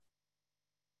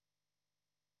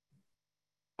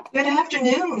Good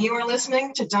afternoon. You are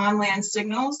listening to Dawnland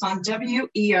Signals on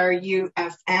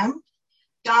WERU-FM.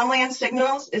 Dawnland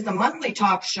Signals is a monthly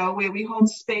talk show where we hold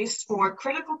space for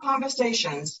critical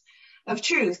conversations of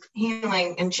truth,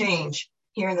 healing, and change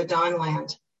here in the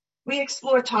Dawnland. We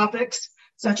explore topics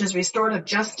such as restorative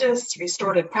justice,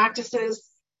 restorative practices,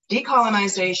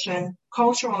 decolonization,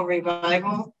 cultural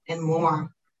revival, and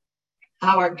more.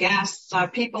 Our guests are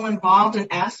people involved in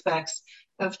aspects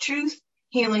of truth,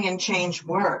 healing, and change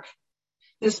work.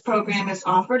 This program is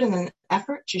offered in an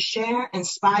effort to share,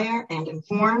 inspire, and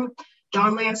inform.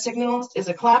 Dawnland Signals is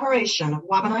a collaboration of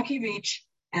Wabanaki Reach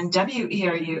and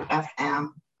WERU-FM.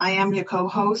 I am your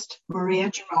co-host, Maria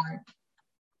Gerard.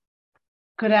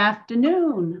 Good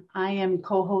afternoon. I am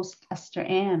co-host Esther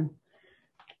Ann.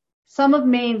 Some of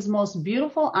Maine's most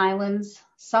beautiful islands,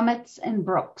 summits, and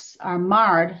brooks are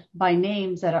marred by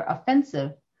names that are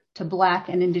offensive to Black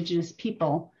and Indigenous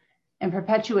people and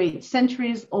perpetuate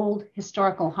centuries-old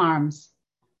historical harms.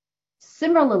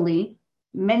 Similarly,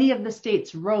 many of the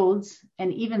state's roads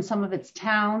and even some of its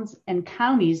towns and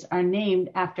counties are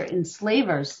named after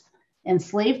enslavers and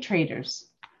slave traders.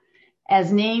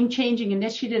 As name-changing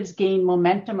initiatives gain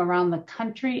momentum around the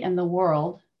country and the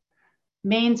world,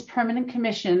 Maine's Permanent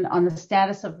Commission on the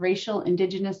Status of Racial,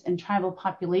 Indigenous, and Tribal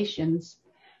Populations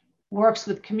works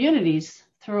with communities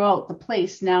throughout the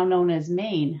place now known as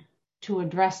Maine to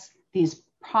address these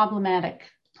problematic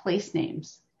place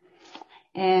names.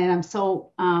 And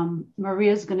so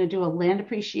Maria's going to do a land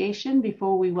appreciation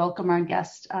before we welcome our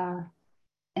guest,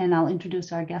 and I'll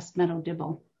introduce our guest, Meadow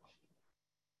Dibble.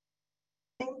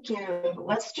 Thank you.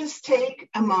 Let's just take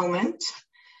a moment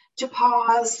to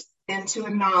pause and to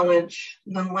acknowledge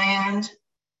the land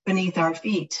beneath our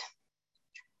feet.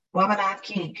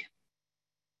 Wabanaki,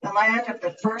 the land of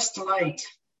the first light,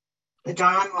 the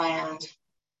dawn land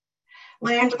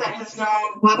that has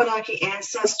known Wabanaki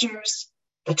ancestors,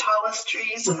 the tallest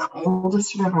trees and the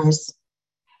oldest rivers,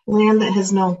 land that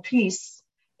has known peace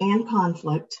and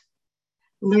conflict,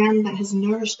 land that has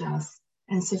nourished us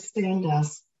and sustained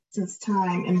us since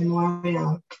time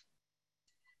immemorial.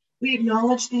 We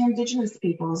acknowledge the indigenous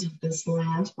peoples of this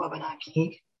land,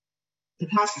 Wabanaki, the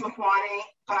Passamaquoddy,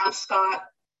 Penobscot,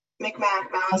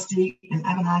 Micmac, Maliseet, and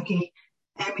Abenaki,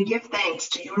 and we give thanks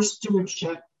to your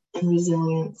stewardship and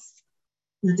resilience.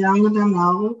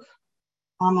 Nadal,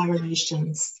 all my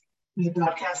relations. We are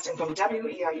broadcasting from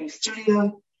WERU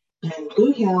Studio in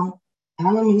Blue Hill,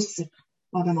 Alamoose,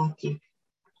 Wabanaki.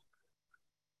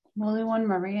 Holy One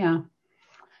Maria.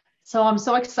 So I'm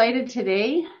so excited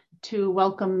today to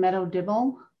welcome Meadow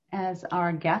Dibble as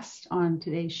our guest on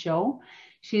today's show.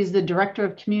 She's the Director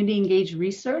of Community Engaged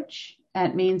Research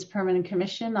at Maine's Permanent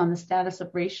Commission on the Status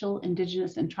of Racial,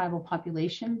 Indigenous, and Tribal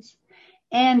Populations.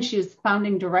 And she is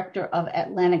founding director of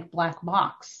Atlantic Black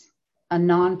Box, a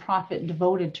nonprofit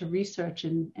devoted to research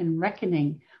and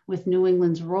reckoning with New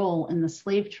England's role in the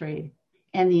slave trade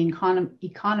and the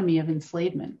economy of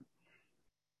enslavement.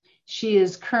 She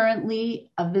is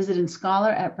currently a visiting scholar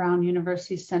at Brown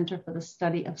University's Center for the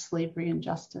Study of Slavery and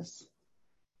Justice.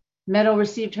 Meadow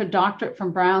received her doctorate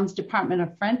from Brown's Department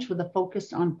of French with a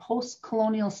focus on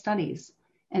post-colonial studies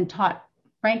and taught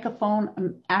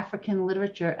Francophone African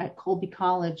literature at Colby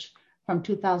College from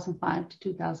 2005 to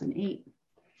 2008.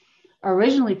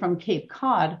 Originally from Cape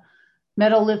Cod,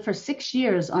 Meadow lived for 6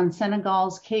 years on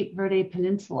Senegal's Cape Verde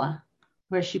Peninsula,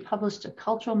 where she published a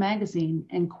cultural magazine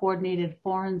and coordinated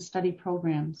foreign study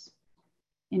programs.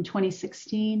 In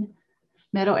 2016,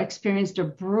 Meadow experienced a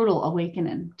brutal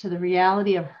awakening to the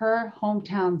reality of her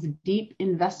hometown's deep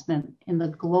investment in the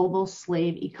global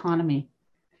slave economy.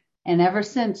 And ever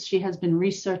since, she has been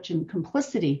researching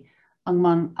complicity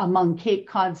among Cape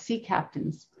Cod sea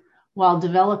captains while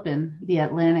developing the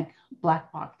Atlantic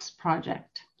Black Box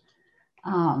Project.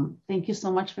 Thank you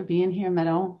so much for being here,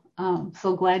 Meadow.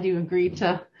 So glad you agreed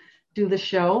to do the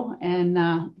show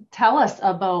and tell us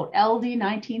about LD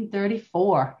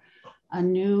 1934, a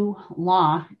new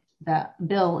law,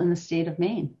 bill in the state of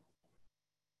Maine.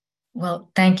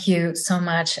 Well, thank you so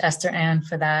much, Esther Ann,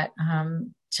 for that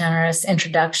generous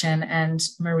introduction. And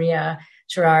Maria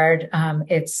Gerard,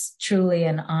 it's truly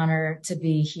an honor to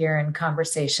be here in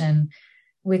conversation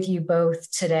with you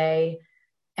both today,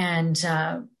 and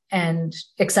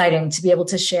exciting to be able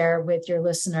to share with your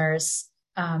listeners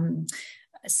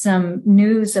some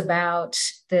news about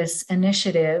this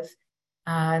initiative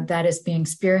that is being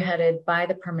spearheaded by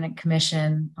the Permanent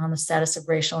Commission on the Status of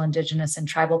Racial, Indigenous, and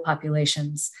Tribal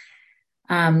Populations.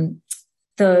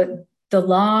 The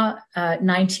law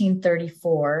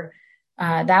 1934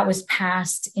 that was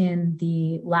passed in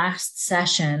the last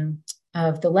session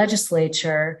of the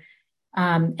legislature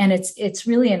And it's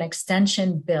really an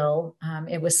extension bill.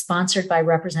 It was sponsored by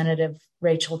Representative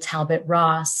Rachel Talbot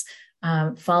Ross,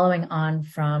 following on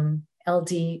from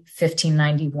LD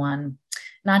 1591.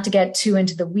 Not to get too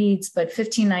into the weeds, but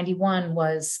 1591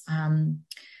 was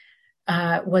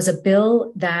a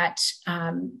bill that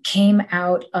came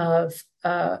out of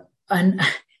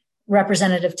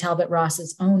Representative Talbot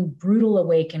Ross's own brutal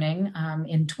awakening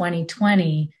in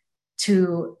 2020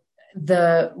 to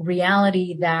the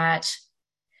reality that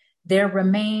there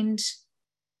remained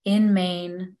in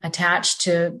Maine, attached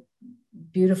to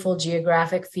beautiful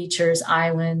geographic features,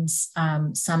 islands,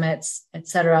 summits,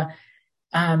 etc.,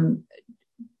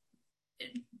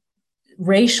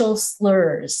 racial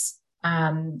slurs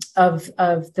of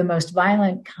the most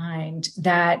violent kind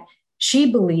that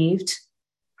she believed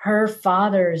her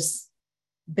father's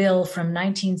bill from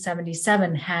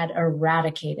 1977 had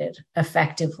eradicated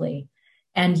effectively.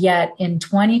 And yet in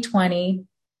 2020,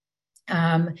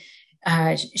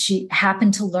 she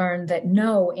happened to learn that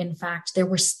no, in fact, there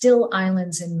were still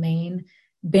islands in Maine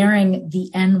bearing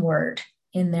the N-word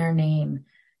in their name.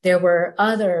 There were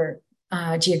other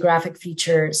geographic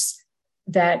features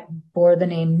that bore the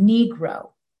name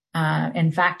Negro.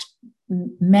 In fact,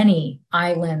 many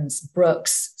islands,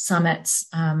 brooks, summits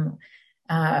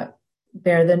bear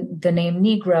the name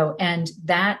Negro, and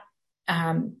that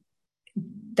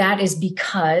is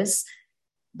because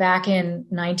back in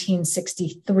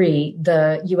 1963,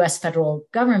 the U.S. federal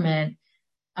government,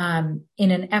 in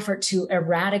an effort to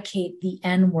eradicate the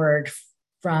N-word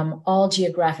from all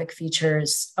geographic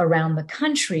features around the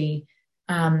country,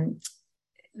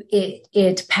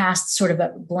 it passed sort of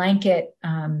a blanket,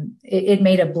 it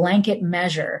made a blanket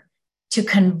measure to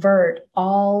convert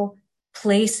all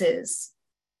places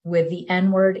with the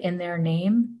N-word in their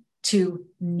name to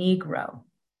Negro.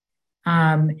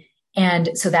 And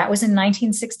so that was in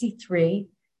 1963.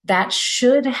 That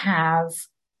should have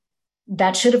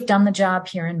done the job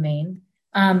here in Maine.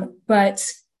 But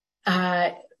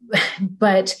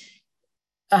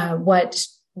what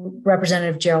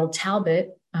Representative Gerald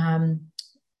Talbot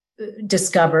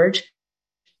discovered,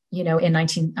 in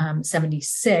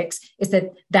 1976, is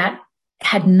that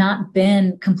had not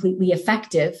been completely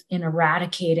effective in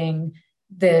eradicating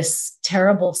this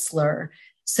terrible slur.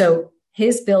 So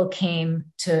his bill came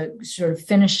to sort of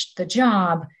finish the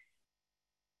job.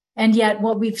 And yet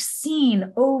what we've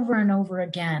seen over and over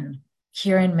again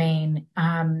here in Maine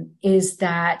is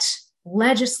that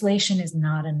legislation is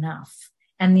not enough.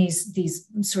 And these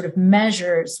sort of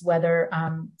measures, whether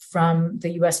from the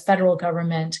U.S. federal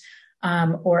government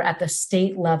or at the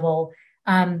state level,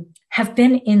 have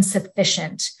been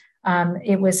insufficient.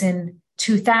 It was in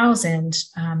 2000,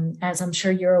 as I'm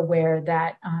sure you're aware,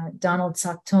 that Donald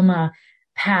Saktuma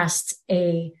passed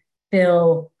a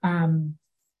bill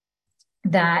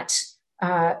that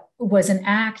was an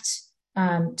act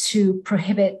to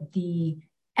prohibit the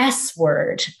S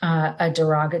word, a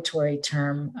derogatory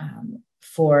term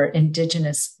for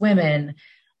Indigenous women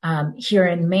here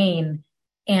in Maine.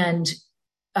 And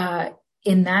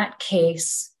in that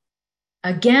case,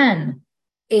 again,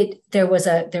 there was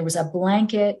a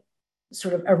blanket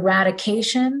sort of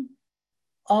eradication.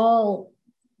 All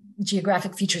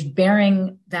geographic features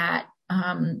bearing that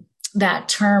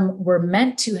term were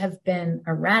meant to have been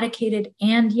eradicated,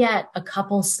 and yet a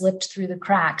couple slipped through the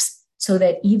cracks, so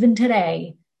that even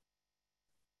today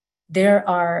there's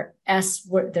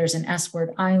an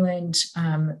S-word island,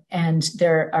 and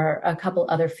there are a couple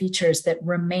other features that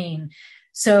remain.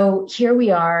 So here we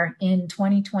are in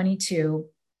 2022,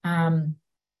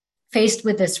 faced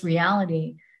with this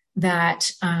reality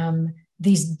that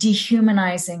these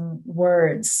dehumanizing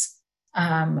words,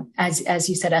 as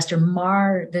you said, Esther,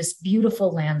 mar this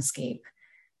beautiful landscape.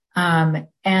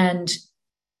 And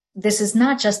this is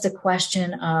not just a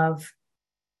question of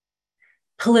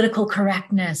political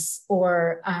correctness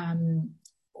or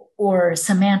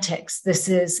semantics. This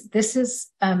is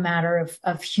a matter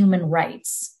of human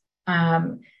rights.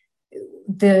 The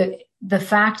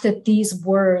fact that these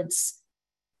words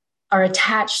are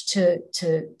attached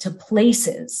to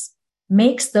places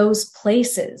makes those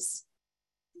places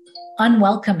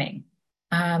unwelcoming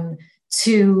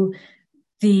to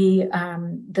the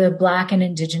Black and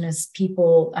Indigenous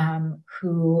people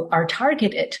who are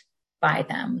targeted by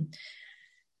them.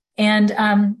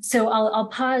 And so I'll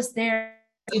pause there.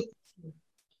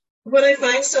 What I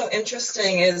find so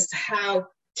interesting is how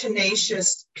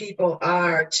tenacious people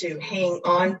are to hang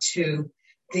on to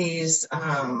these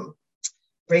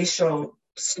racial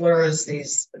slurs,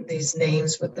 these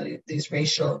names with these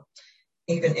racial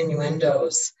even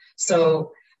innuendos.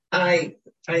 So I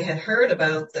had heard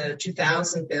about the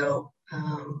 2000 bill,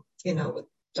 with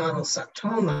Donald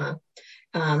Suctoma,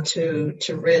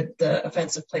 to rid the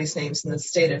offensive place names in the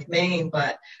state of Maine.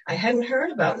 But I hadn't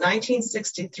heard about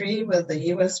 1963 with the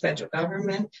U.S. federal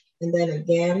government, and then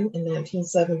again in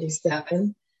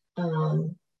 1977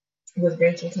 with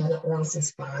Rachel Tennant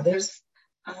Ross's father's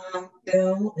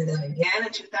bill, and then again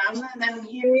in 2000, and then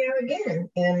here we are again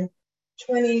in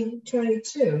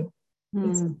 2022.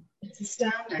 It's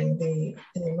astounding the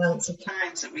amounts of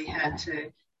times that we had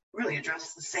to really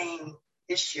address the same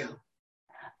issue.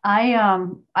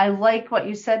 I like what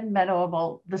you said, Meadow,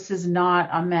 about this is not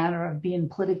a matter of being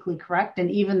politically correct,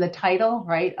 and even the title,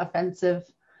 right? Offensive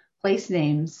place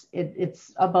names.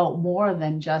 It's about more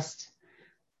than just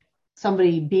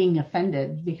somebody being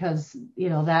offended, because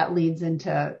that leads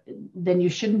into then you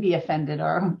shouldn't be offended,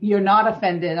 or you're not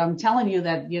offended. I'm telling you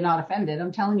that you're not offended.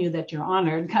 I'm telling you that you're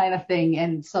honored, kind of thing.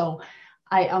 And so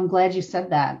I'm glad you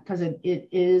said that, because it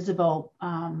is about.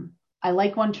 I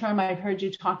like one term I've heard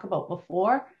you talk about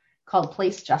before called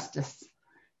place justice.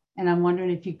 And I'm wondering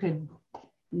if you could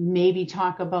maybe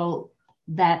talk about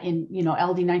that in,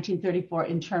 LD 1934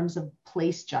 in terms of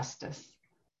place justice.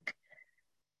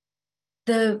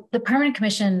 The Permanent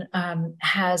Commission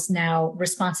has now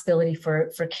responsibility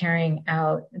for carrying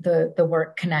out the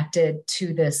work connected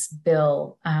to this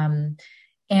bill.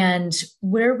 And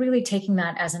we're really taking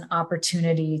that as an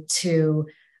opportunity to,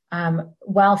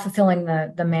 while fulfilling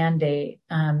the mandate,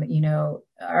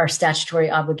 our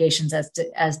statutory obligations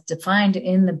as defined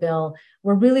in the bill,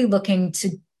 we're really looking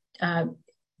to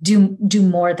do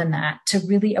more than that, to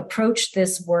really approach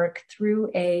this work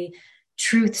through a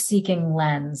truth-seeking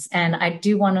lens. And I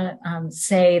do want to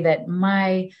say that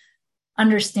my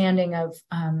understanding of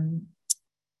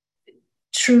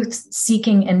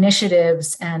truth-seeking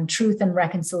initiatives and truth and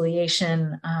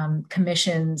reconciliation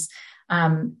commissions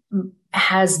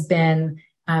has been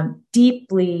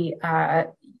deeply,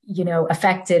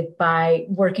 affected by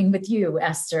working with you,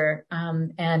 Esther,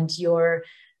 and your,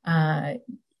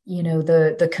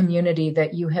 the community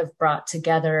that you have brought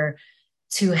together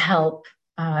to help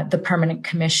the Permanent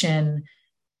Commission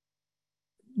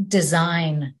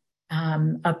design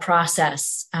a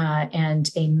process and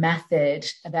a method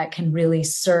that can really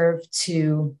serve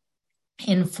to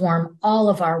inform all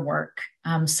of our work,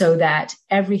 so that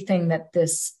everything that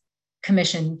this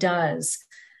commission does,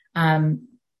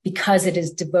 because it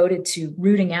is devoted to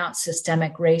rooting out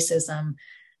systemic racism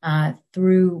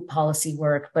through policy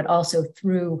work, but also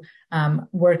through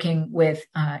working with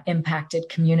impacted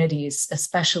communities,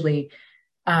 especially,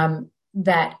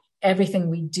 that everything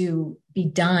we do be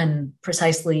done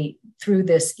precisely through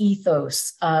this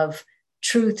ethos of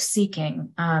truth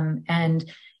seeking. And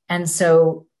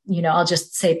so, I'll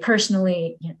just say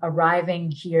personally,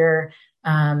 arriving here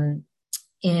in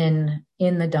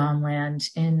the Dawnland,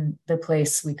 in the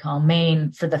place we call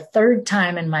Maine, for the third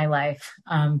time in my life,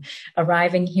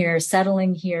 arriving here,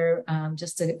 settling here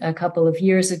just a couple of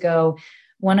years ago.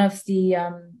 One of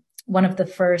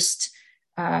the first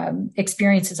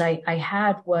experiences I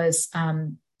had was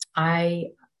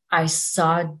I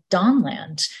saw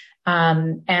Dawnland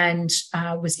and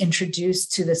was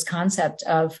introduced to this concept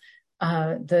of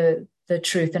the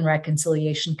Truth and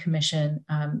Reconciliation Commission,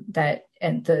 that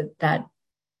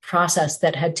process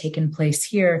that had taken place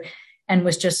here, and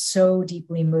was just so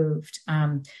deeply moved.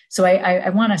 So I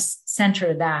want to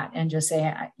center that and just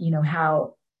say,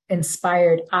 how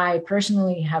inspired I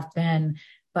personally have been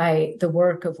by the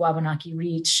work of Wabanaki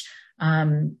Reach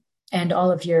and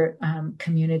all of your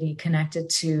community connected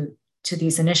to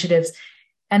these initiatives.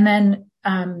 And then,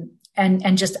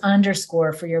 and just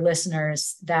underscore for your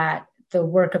listeners that the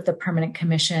work of the Permanent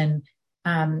Commission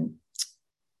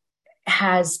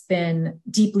has been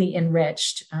deeply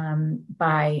enriched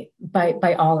by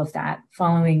all of that,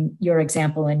 following your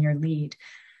example and your lead.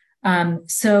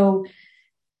 So,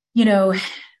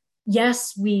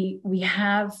 yes, we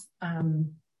have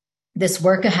this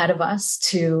work ahead of us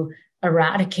to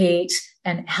eradicate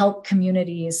and help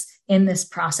communities in this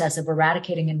process of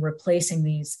eradicating and replacing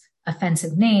these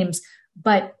offensive names.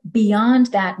 But beyond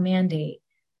that mandate,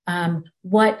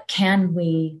 what can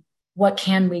we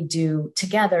do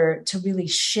together to really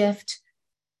shift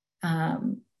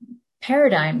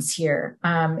paradigms here,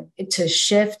 to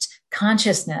shift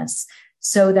consciousness,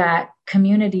 so that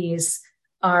communities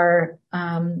are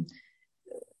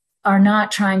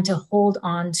not trying to hold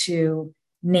on to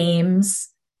names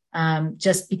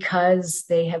just because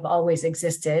they have always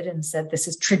existed and said this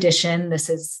is tradition, this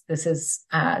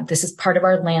is part of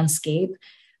our landscape,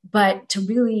 but to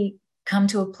really come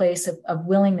to a place of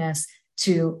willingness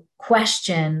to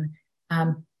question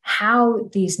how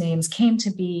these names came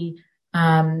to be,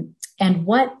 and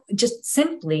what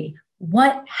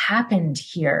what happened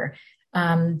here?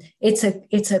 It's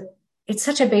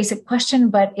such a basic question,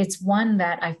 but it's one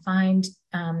that I find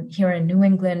here in New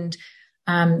England,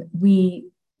 we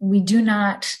do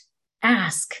not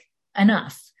ask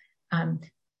enough.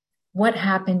 What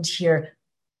happened here?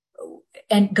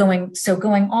 And going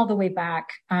all the way back,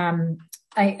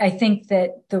 I think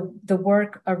that the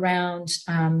work around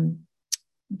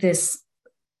this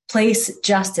place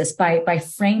justice, by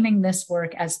framing this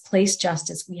work as place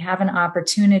justice, we have an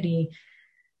opportunity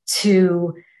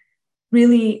to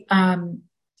really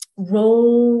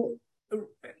roll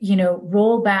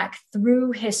back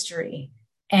through history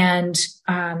and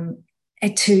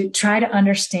to try to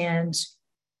understand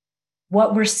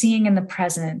what we're seeing in the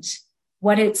present,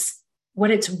 what its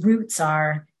roots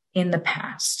are in the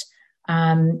past,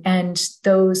 and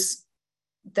those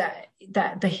that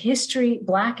the history,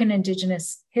 Black and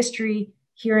Indigenous history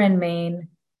here in Maine,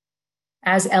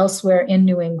 as elsewhere in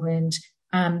New England,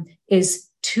 is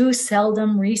too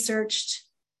seldom researched.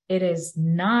 It is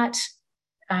not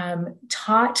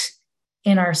taught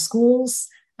in our schools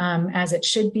as it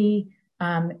should be.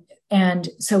 And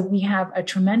so we have a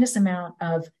tremendous amount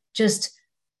of just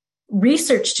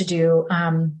research to do.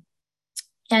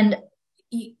 And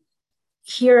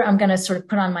here I'm going to sort of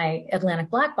put on my Atlantic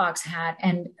Black Box hat,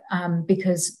 and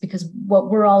because what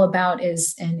we're all about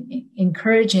is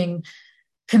encouraging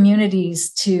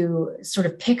communities to sort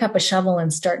of pick up a shovel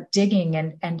and start digging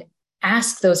and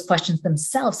ask those questions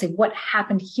themselves. Say, what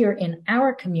happened here in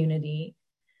our community?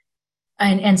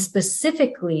 And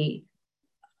specifically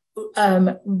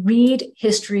read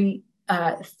history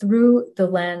through the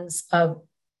lens of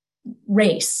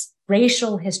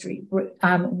racial history.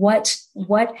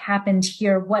 What happened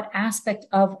here? What aspect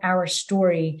of our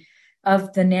story,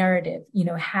 of the narrative,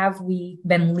 have we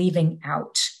been leaving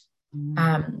out?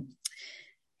 Mm-hmm.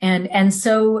 And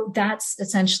so that's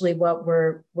essentially what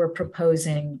we're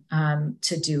proposing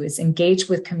to do, is engage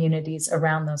with communities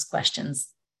around those questions.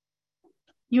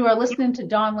 You are listening to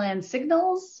Dawnland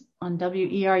Signals on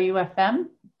WERU-FM.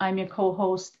 I'm your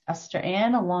co-host, Esther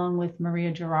Ann, along with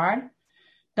Maria Gerard.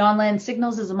 Dawnland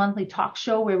Signals is a monthly talk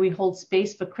show where we hold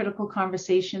space for critical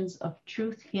conversations of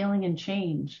truth, healing, and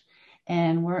change.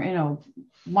 And we're in a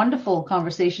wonderful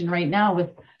conversation right now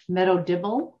with Meadow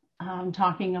Dibble,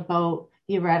 talking about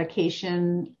the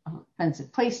eradication of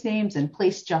offensive place names and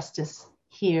place justice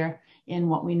here in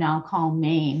what we now call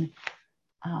Maine.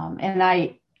 And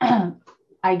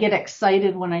I get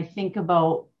excited when I think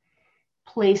about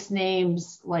place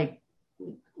names like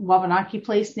Wabanaki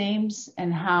place names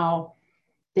and how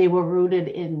they were rooted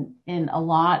in there's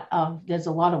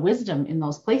a lot of wisdom in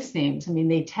those place names. I mean,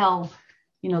 they tell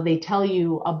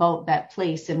you about that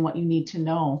place and what you need to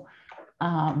know.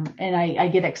 And I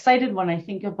get excited when I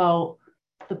think about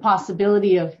the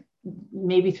possibility of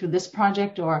maybe through this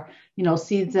project or,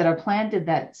 seeds that are planted,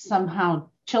 that somehow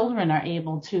children are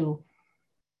able to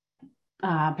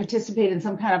participate in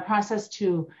some kind of process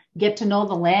to get to know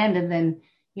the land, and then,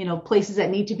 places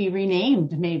that need to be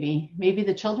renamed, maybe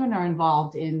the children are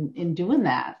involved in doing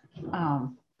that.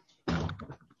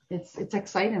 It's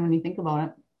exciting when you think about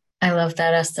it. I love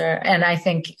that, Esther. And I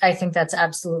think that's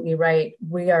absolutely right.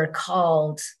 We are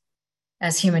called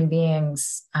as human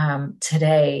beings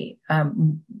today,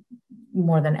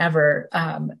 more than ever,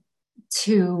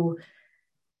 to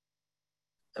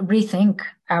rethink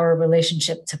our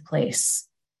relationship to place,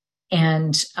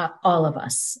 and all of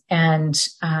us.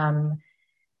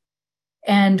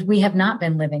 And we have not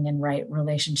been living in right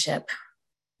relationship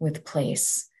with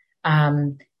place.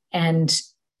 And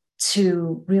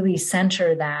to really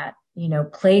center that,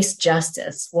 place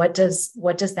justice. What does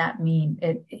that mean?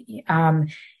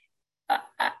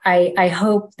 I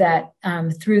hope that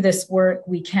through this work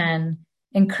we can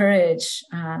encourage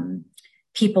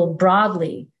people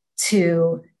broadly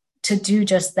to do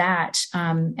just that,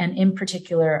 and in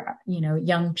particular,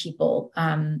 young people.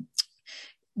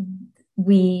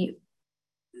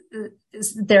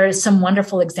 There are some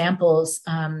wonderful examples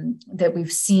that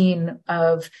we've seen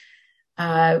of.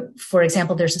 For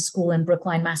example, there's a school in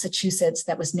Brookline, Massachusetts,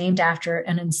 that was named after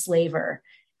an enslaver.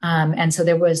 And so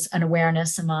there was an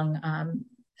awareness among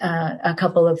a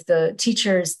couple of the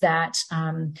teachers that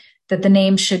the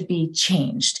name should be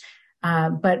changed.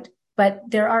 But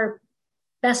there are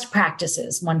best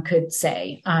practices, one could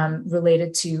say,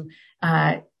 related to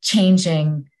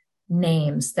changing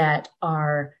names that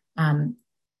are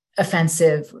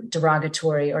offensive,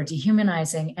 derogatory, or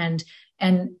dehumanizing. And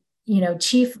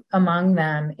chief among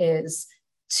them is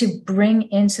to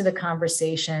bring into the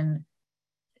conversation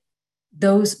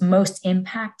those most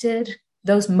impacted,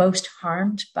 those most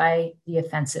harmed by the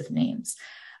offensive names.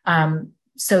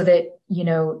 so that,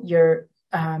 you're,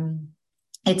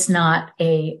 it's not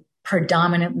a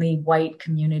predominantly white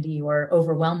community or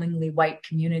overwhelmingly white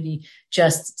community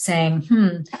just saying,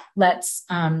 let's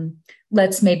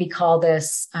maybe call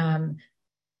this,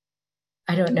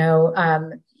 I don't know,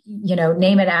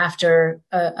 name it after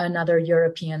another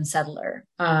European settler,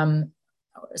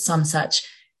 some such.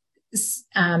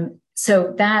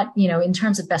 So that, in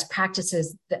terms of best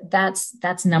practices,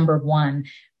 that's number one.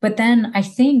 But then I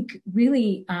think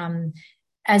really,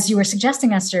 as you were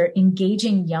suggesting, Esther,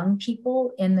 engaging young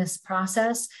people in this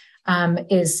process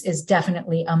is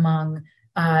definitely among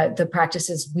the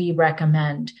practices we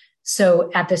recommend.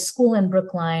 So at the school in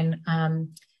Brookline,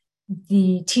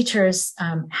 the teachers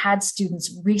had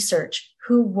students research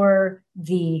who were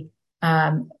the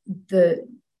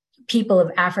people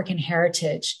of African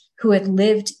heritage who had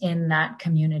lived in that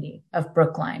community of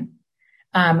Brookline,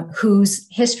 whose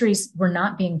histories were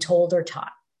not being told or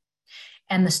taught.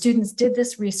 And the students did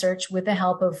this research with the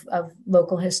help of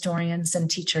local historians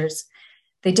and teachers.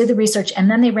 They did the research,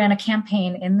 and then they ran a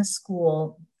campaign in the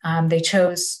school. They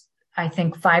chose, I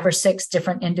think, 5 or 6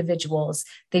 different individuals.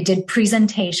 They did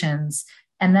presentations,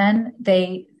 and then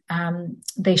they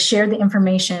shared the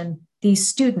information these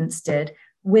students did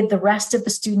with the rest of the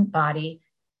student body,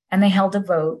 and they held a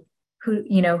vote.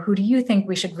 Who do you think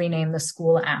we should rename the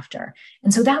school after?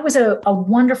 And so that was a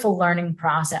wonderful learning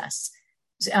process.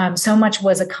 So much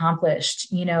was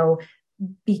accomplished,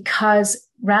 because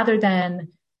rather than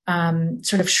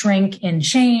sort of shrink in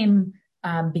shame,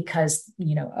 because,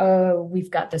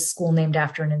 we've got this school named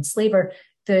after an enslaver,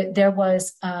 there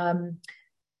was, a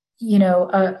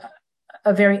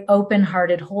very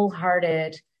open-hearted,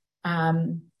 wholehearted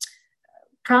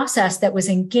process that was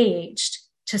engaged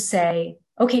to say,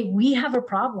 okay, we have a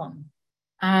problem.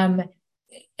 And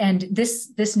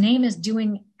this name is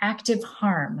doing active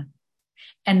harm.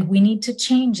 And we need to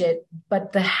change it,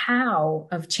 but the how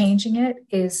of changing it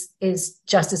is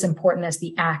just as important as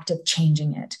the act of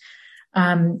changing it.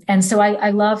 And so I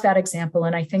love that example,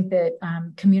 and I think that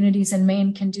communities in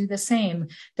Maine can do the same.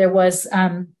 There was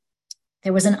an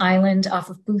island off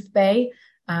of Booth Bay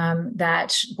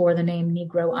that bore the name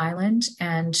Negro Island,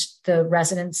 and the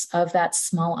residents of that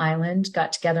small island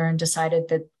got together and decided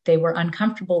that they were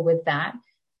uncomfortable with that,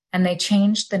 and they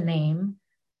changed the name.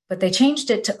 But they changed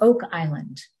it to Oak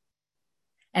Island.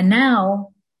 And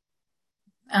now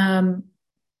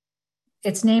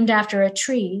it's named after a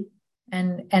tree,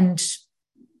 and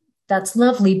that's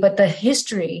lovely, but the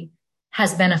history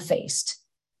has been effaced.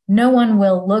 No one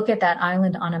will look at that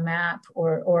island on a map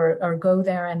or go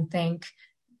there and think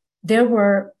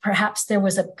perhaps there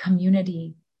was a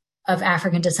community of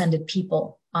African descended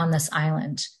people on this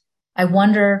island. I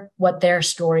wonder what their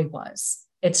story was.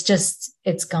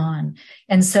 It's gone.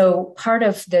 And so part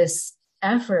of this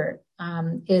effort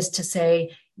is to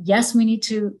say, yes, we need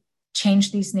to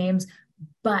change these names,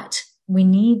 but we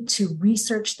need to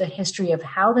research the history of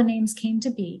how the names came to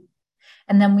be.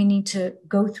 And then we need to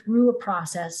go through a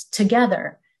process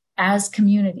together as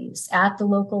communities at the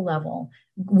local level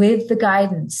with the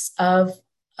guidance of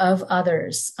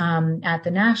others at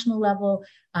the national level,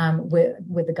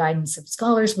 with the guidance of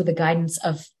scholars, with the guidance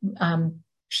of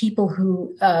people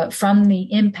who from the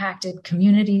impacted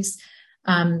communities,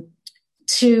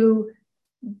 to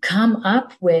come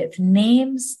up with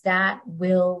names that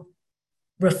will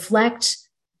reflect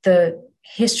the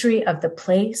history of the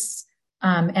place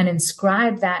and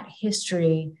inscribe that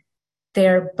history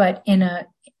there, but in a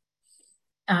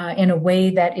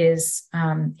way that is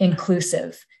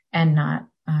inclusive and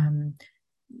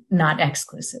not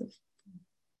exclusive.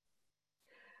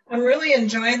 I'm really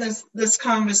enjoying this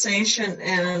conversation,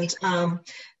 and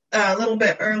a little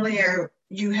bit earlier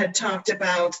you had talked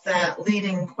about that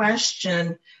leading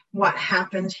question, what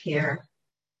happened here?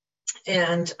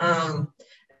 And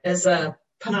as a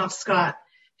Penobscot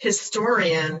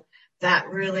historian, that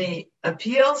really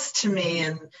appeals to me.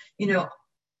 And,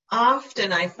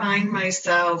 often I find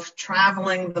myself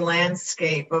traveling the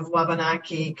landscape of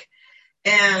Wabanaki.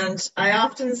 And I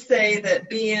often say that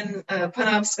being a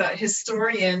Penobscot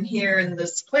historian here in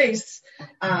this place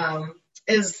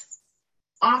is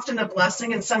often a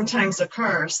blessing and sometimes a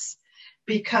curse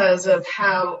because of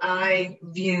how I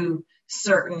view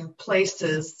certain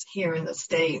places here in the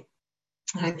state.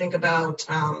 I think about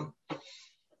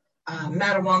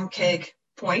Mattawamkeag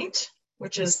Point,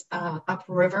 which is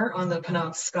upriver on the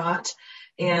Penobscot,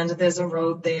 and there's a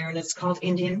road there, and it's called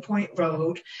Indian Point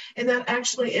Road, and that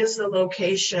actually is the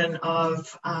location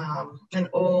of an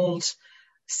old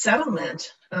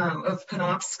settlement of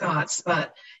Penobscots.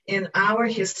 But in our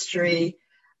history,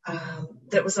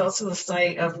 that was also the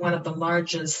site of one of the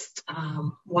largest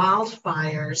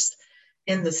wildfires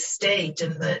in the state.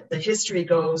 And the history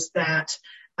goes that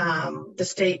the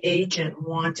state agent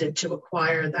wanted to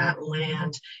acquire that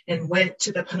land and went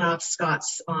to the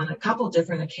Penobscots on a couple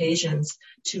different occasions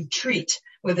to treat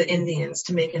with the Indians,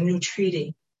 to make a new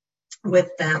treaty with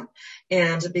them.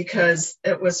 And because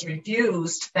it was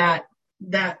refused, that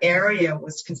area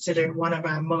was considered one of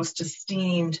our most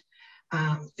esteemed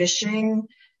fishing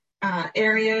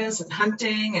areas and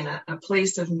hunting, and a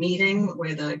place of meeting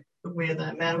where the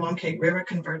Mattawamkeag River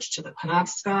converged to the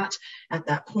Penobscot at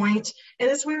that point. And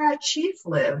it's where our chief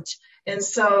lived. And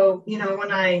so,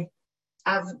 when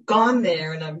I've gone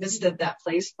there and I've visited that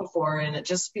place before, and it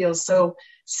just feels so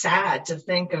sad to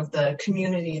think of the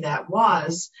community that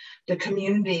was, the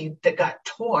community that got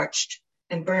torched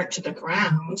and burnt to the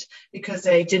ground because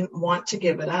they didn't want to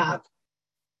give it up.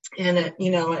 And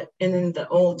and in the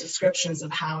old descriptions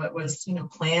of how it was,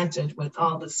 planted with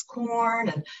all this corn,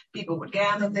 and people would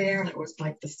gather there, and it was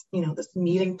like this, this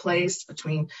meeting place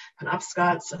between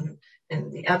Penobscots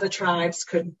and the other tribes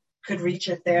could reach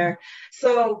it there.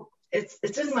 So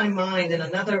it's in my mind. And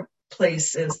another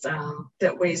place is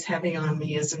that weighs heavy on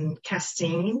me is in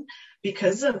Castine,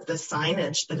 because of the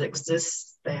signage that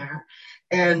exists there.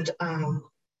 And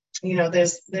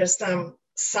there's some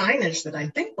signage that I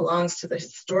think belongs to the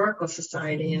Historical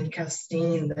Society in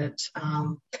Castine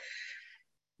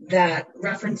that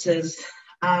references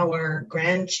our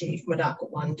Grand Chief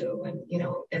Madakawandu, and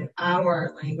in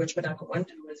our language,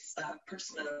 Madakawandu is a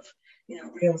person of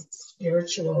real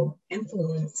spiritual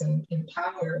influence and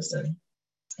powers, and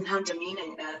how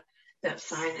demeaning that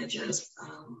signage is,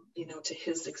 to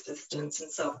his existence.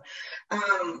 And so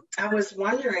I was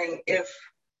wondering if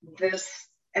this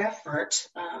effort,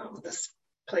 this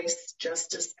place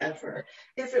justice effort,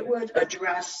 if it would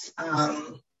address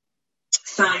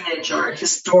signage or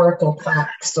historical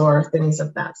plaques or things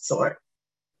of that sort.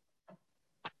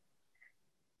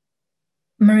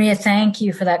 Maria, thank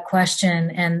you for that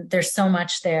question. And there's so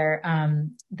much there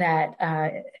that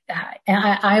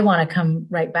I want to come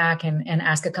right back and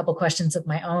ask a couple questions of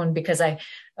my own, because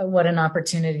what an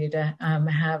opportunity to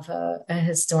have a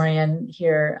historian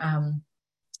here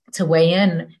to weigh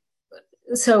in.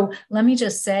 So let me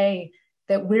just say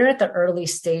that we're at the early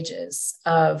stages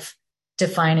of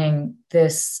defining the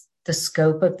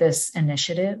scope of this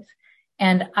initiative.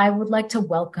 And I would like to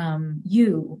welcome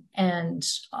you and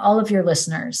all of your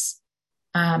listeners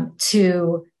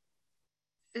to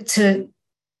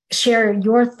share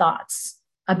your thoughts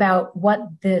about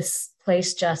what this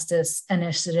place justice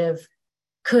initiative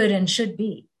could and should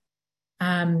be,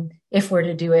 if we're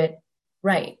to do it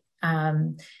right.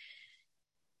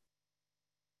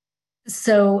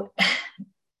 So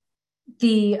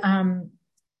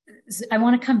I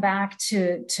want to come back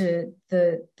to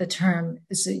the term.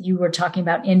 So you were talking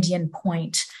about Indian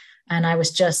Point, and I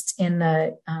was just in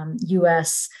the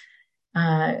U.S.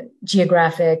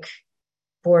 Geographic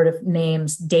Board of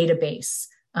Names database,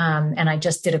 and I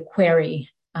just did a query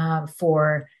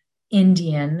for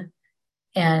Indian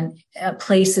and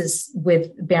places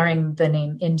bearing the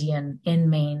name Indian in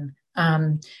Maine.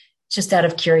 Just out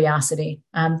of curiosity,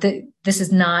 this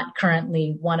is not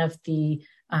currently one of the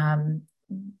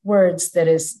words that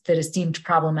is deemed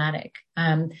problematic.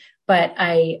 But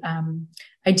I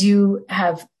do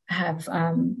have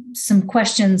some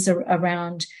questions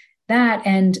around that,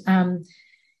 and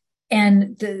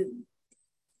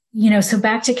so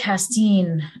back to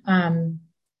Castine.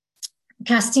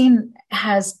 Castine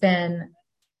has been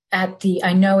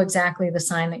I know exactly the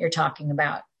sign that you're talking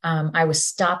about. I was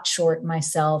stopped short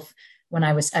myself when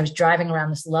I was driving around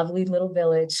this lovely little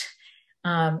village,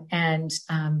 and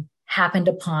happened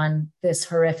upon this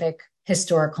horrific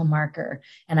historical marker.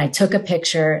 And I took a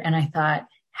picture, and I thought,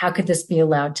 how could this be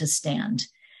allowed to stand?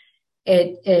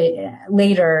 It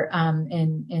later,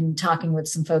 in talking with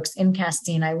some folks in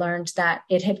Castine, I learned that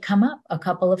it had come up a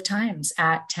couple of times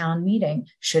at town meeting.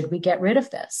 Should we get rid of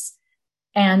this?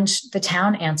 And the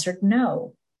town answered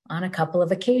no on a couple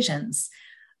of occasions.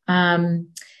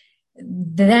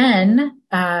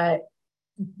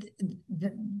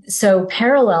 So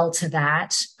parallel to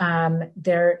that,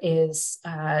 there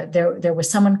was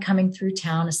someone coming through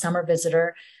town, a summer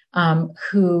visitor,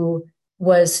 who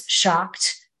was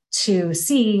shocked to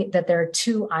see that there are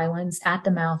two islands at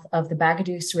the mouth of the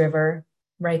Bagaduce River,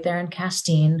 right there in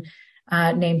Castine,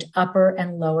 named Upper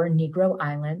and Lower Negro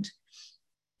Island.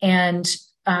 And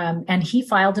he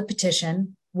filed a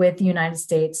petition with the United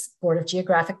States Board of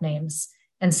Geographic Names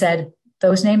and said,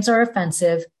 those names are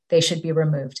offensive, they should be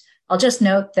removed. I'll just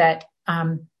note that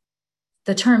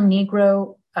the term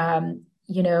Negro,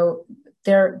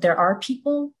 there are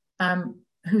people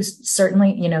who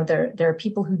certainly, there are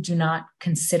people who do not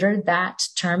consider that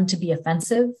term to be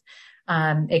offensive.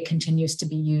 It continues to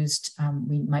be used.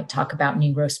 We might talk about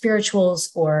Negro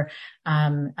spirituals, or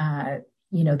there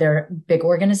are big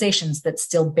organizations that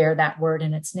still bear that word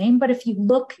in its name. But if you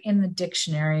look in the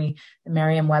dictionary, the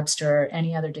Merriam-Webster, or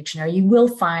any other dictionary, you will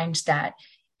find that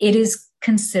it is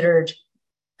considered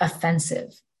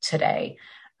offensive today.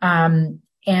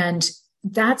 And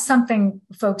that's something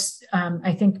folks,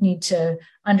 I think, need to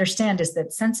understand, is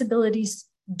that sensibilities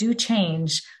do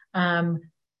change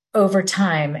over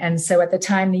time. And so at the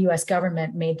time the US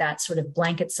government made that sort of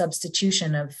blanket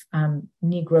substitution of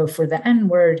Negro for the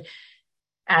N-word,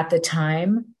 at the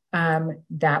time,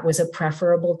 that was a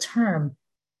preferable term.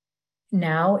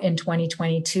 Now in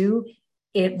 2022,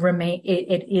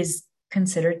 it is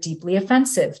considered deeply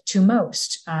offensive to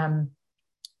most.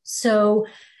 So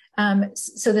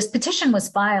this petition was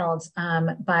filed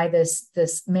by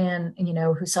this man,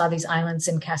 who saw these islands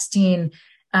in Castine,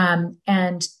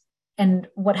 and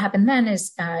what happened then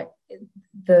is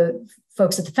the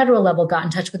folks at the federal level got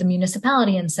in touch with the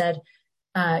municipality and said,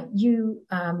 "You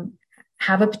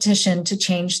have a petition to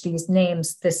change these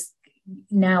names. This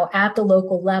now at the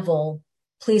local level,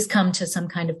 please come to some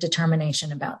kind of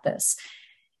determination about this."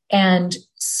 And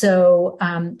so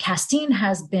Castine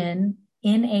has been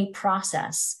in a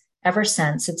process ever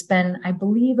since. It's been, I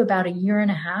believe, about a year and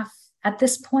a half at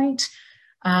this point.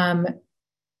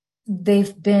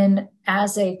 They've been,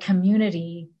 as a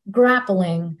community,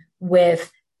 grappling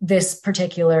with this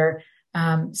particular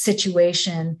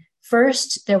situation.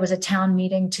 First, there was a town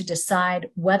meeting to decide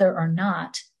whether or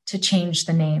not to change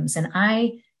the names. And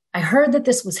I heard that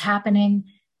this was happening,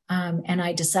 and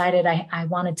I decided I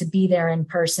wanted to be there in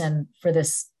person for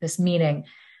this meeting.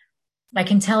 I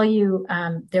can tell you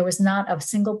there was not a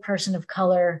single person of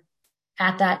color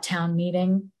at that town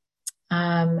meeting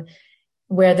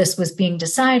where this was being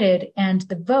decided. And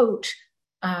the vote,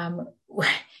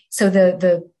 so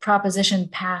the proposition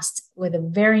passed with a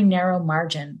very narrow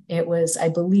margin. It was, I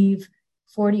believe,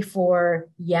 44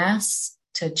 yes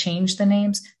to change the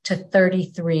names to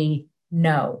 33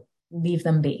 no, leave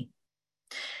them be.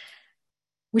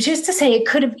 Which is to say, it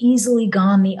could have easily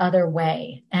gone the other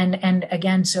way. And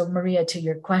again, so Maria, to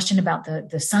your question about the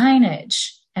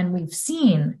signage, and we've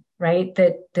seen, right,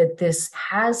 that this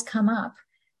has come up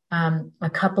a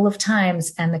couple of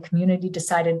times, and the community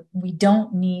decided we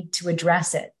don't need to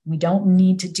address it. We don't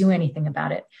need to do anything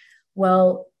about it.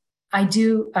 Well, I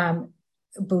do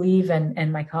believe,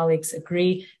 and my colleagues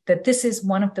agree, that this is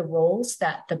one of the roles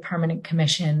that the Permanent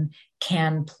Commission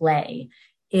can play,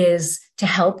 is to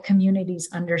help communities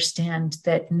understand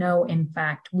that no, in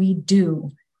fact, we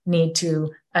do need to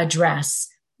address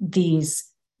this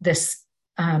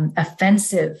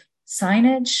offensive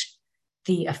signage,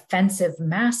 the offensive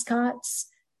mascots,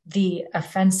 the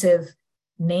offensive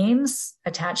names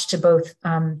attached to both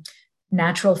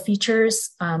natural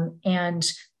features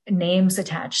and names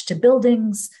attached to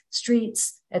buildings,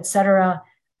 streets, etc.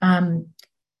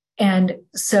 And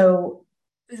so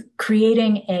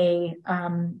creating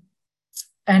an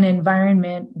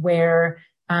environment where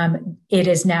it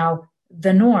is now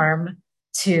the norm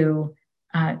to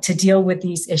deal with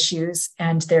these issues,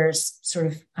 and there's sort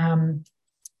of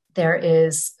there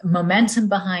is momentum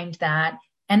behind that,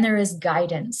 and there is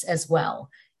guidance as well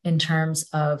in terms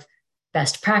of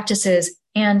best practices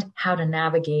and how to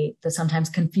navigate the sometimes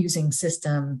confusing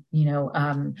system,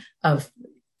 of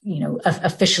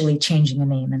officially changing a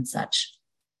name and such.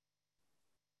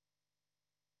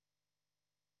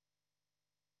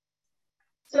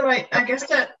 So I guess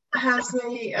that has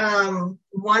me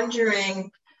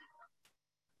wondering,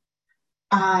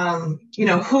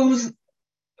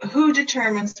 who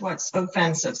determines what's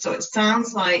offensive? So it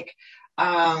sounds like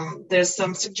there's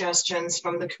some suggestions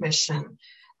from the commission,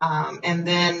 and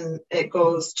then it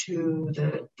goes to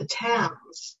the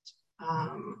towns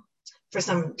for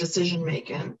some decision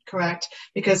making, correct?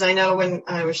 Because I know when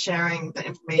I was sharing the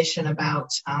information about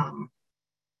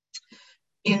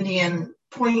Indian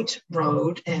Point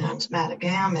Road and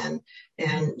Matagamon,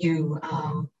 and you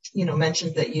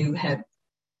mentioned that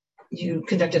you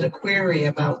conducted a query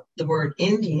about the word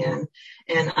Indian,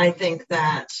 and I think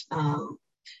that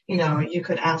you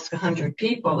could ask 100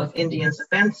 people if Indian's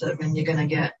offensive, and you're going to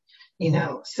get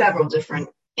several different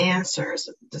answers.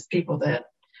 There's people that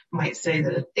might say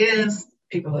that it is,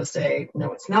 people that say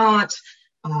no, it's not,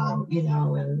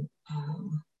 and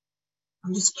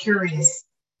I'm just curious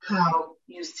how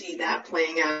you see that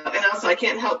playing out. And also, I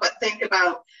can't help but think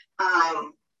about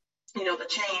the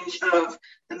change of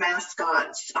the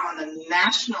mascots on the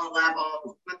national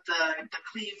level with the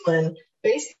Cleveland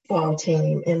baseball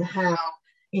team and how,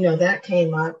 that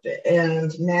came up.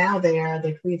 And now they are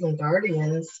the Cleveland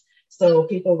Guardians. So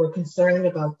people were concerned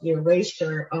about the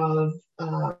erasure of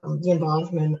the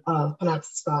involvement of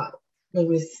Penobscot,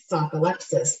 Louis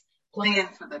Alexis, playing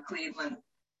for the Cleveland,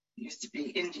 used to be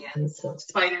Indians, so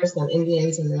Spiders and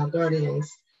Indians and now Guardians.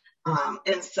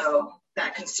 And so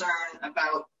that concern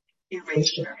about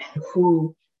erasure and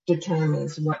who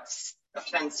determines what's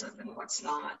offensive and what's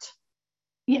not.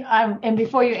 Yeah, and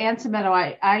before you answer, Meadow,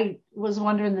 I was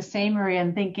wondering the same, Maria,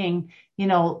 and thinking,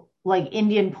 like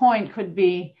Indian Point could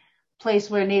be a place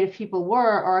where Native people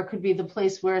were, or it could be the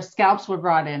place where scalps were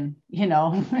brought in,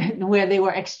 where they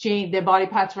were exchanged, their body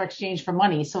parts were exchanged for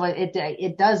money. So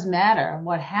it does matter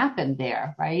what happened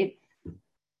there, right?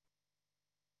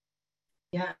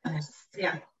 Yeah.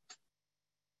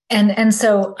 And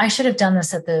so I should have done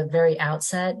this at the very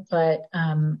outset, but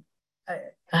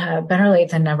better late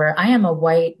than never. I am a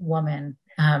white woman,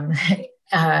 from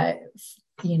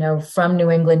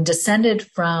New England, descended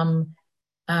from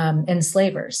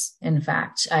enslavers. In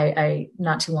fact, I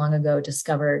not too long ago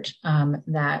discovered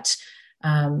that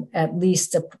at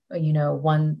least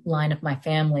one line of my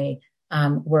family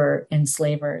were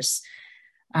enslavers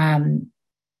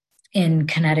in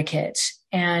Connecticut,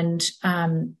 and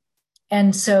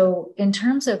so in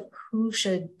terms of who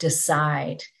should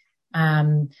decide,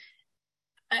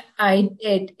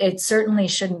 it certainly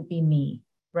shouldn't be me,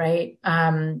 right?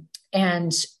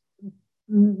 And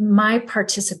my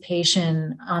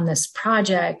participation on this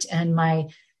project and my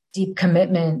deep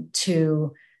commitment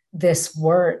to this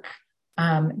work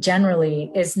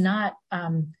generally is not,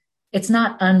 it's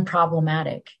not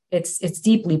unproblematic. It's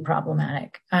deeply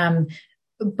problematic.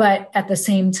 But at the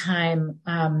same time,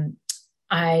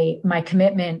 my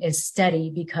commitment is steady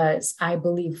because I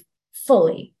believe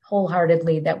fully,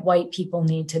 wholeheartedly that white people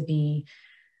need to be,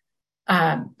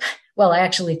 I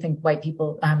actually think white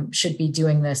people should be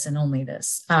doing this and only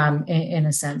this. In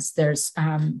a sense, there's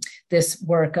this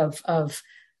work of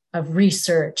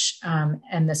research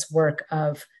and this work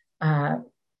of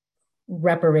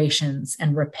reparations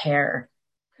and repair.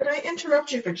 Could I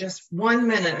interrupt you for just 1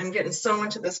 minute? I'm getting so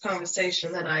into this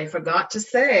conversation that I forgot to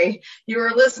say. You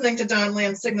are listening to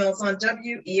Dawnland Signals on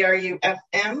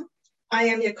WERU-FM. I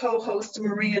am your co-host,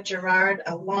 Maria Gerard,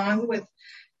 along with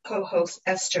co-host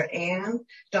Esther Ann.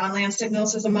 Dawnland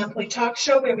Signals is a monthly talk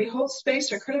show where we hold space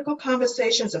for critical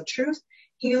conversations of truth,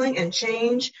 healing, and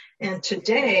change. And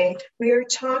today we are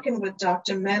talking with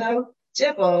Dr. Meadow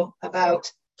Dibble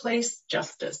about place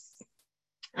justice.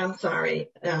 I'm sorry,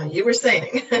 you were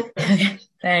saying.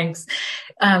 Thanks.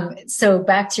 So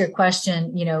back to your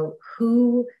question,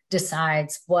 who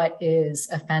decides what is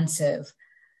offensive?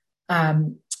 The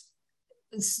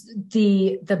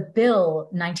bill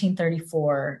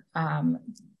 1934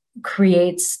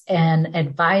 creates an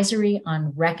advisory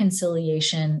on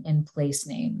reconciliation in place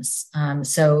names.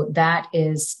 So that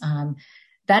is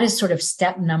sort of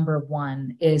step number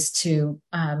one, is to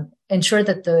ensure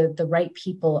that the right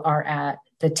people are at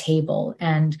the table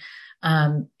and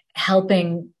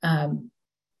helping,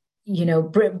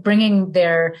 bringing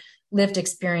their lived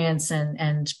experience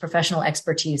and professional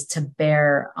expertise to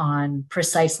bear on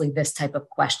precisely this type of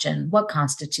question: what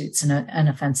constitutes an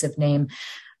offensive name?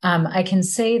 I can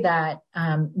say that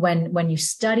when you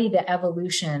study the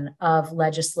evolution of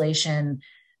legislation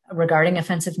regarding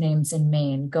offensive names in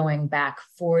Maine, going back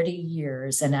 40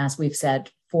 years, and as we've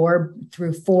said,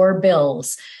 through four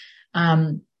bills,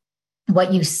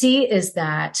 what you see is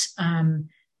that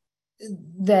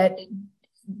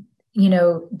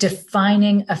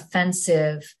defining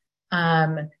offensive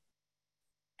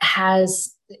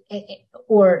has,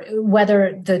 or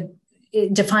whether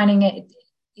defining it,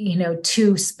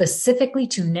 too specifically,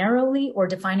 too narrowly, or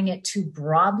defining it too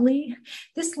broadly,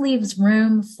 this leaves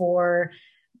room for,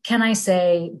 can I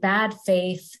say, bad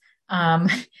faith,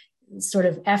 sort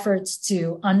of efforts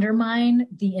to undermine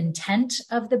the intent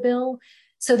of the bill.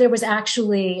 So there was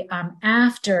actually,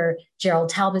 after Gerald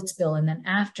Talbot's bill and then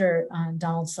after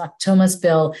Donald Saktoma's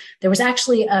bill, there was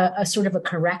actually a sort of a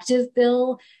corrective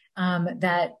bill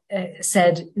that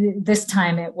said, this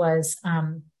time it was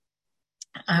an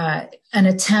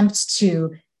attempt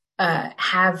to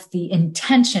have the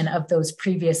intention of those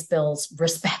previous bills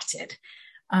respected,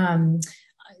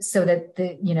 so that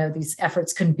these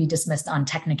efforts couldn't be dismissed on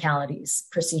technicalities,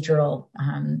 procedural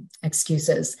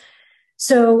excuses.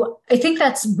 So I think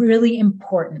that's really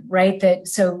important, right? That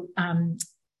so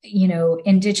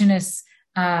Indigenous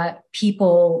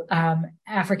people,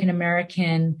 African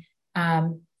American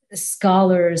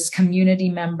scholars, community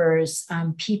members,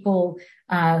 people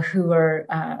who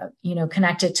are,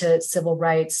 connected to civil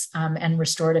rights and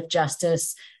restorative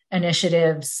justice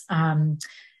initiatives,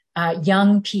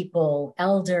 young people,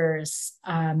 elders.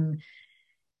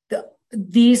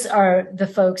 These are the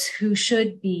folks who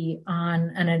should be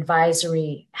on an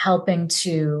advisory helping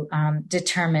to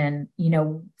determine,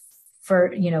 in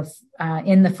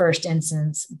the first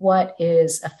instance, what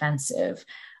is offensive.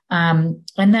 And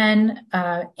then,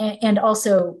 and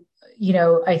also,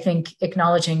 I think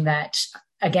acknowledging that,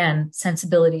 again,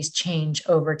 sensibilities change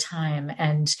over time,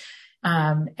 and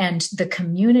the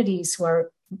communities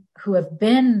who have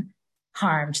been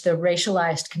harmed, the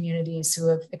racialized communities who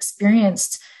have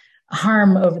experienced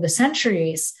harm over the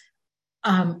centuries,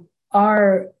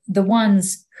 are the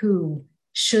ones who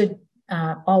should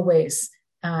always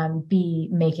be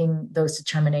making those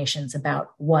determinations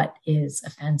about what is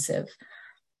offensive.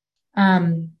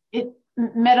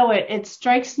 It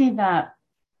strikes me that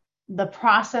the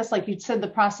process, like you said, the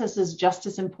process is just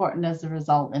as important as the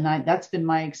result. And that's been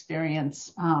my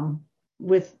experience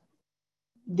with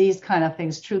these kind of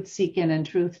things, truth seeking and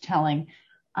truth telling.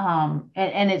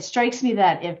 And it strikes me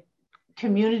that if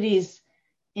communities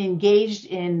engaged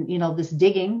in, this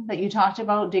digging that you talked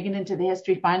about, digging into the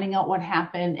history, finding out what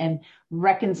happened and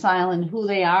reconciling who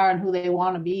they are and who they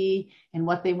want to be and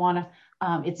what they want to,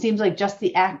 it seems like just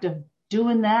the act of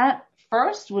doing that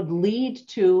first would lead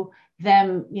to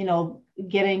them,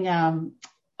 getting a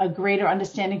greater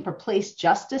understanding for place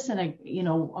justice and a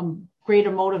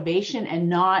greater motivation, and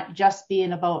not just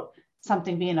being about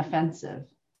something being offensive.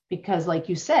 Because like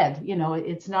you said,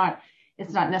 it's not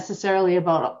necessarily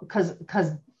about, because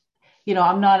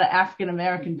I'm not an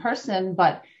African-American person,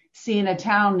 but seeing a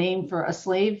town named for a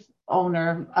slave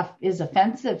owner is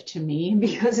offensive to me,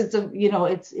 because it's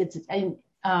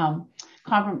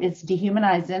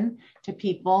dehumanizing to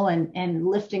people, and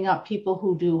lifting up people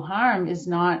who do harm is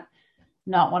not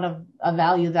one of a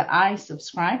value that I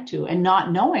subscribe to. And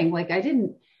not knowing, like I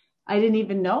didn't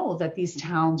even know that these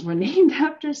towns were named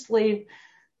after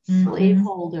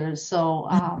slaveholders. So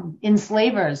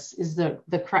enslavers is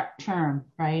the correct term,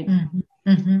 right?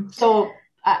 So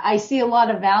I see a lot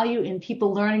of value in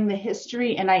people learning the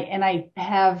history, and I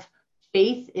have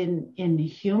faith in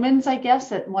humans, I guess,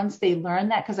 that once they learn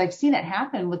that, because I've seen it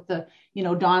happen with the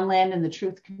Don Land and the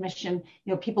Truth Commission,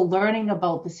 people learning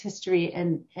about this history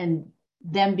and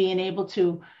them being able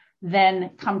to then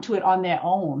come to it on their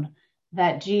own,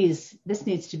 that geez, this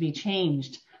needs to be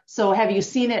changed. So have you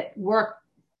seen it work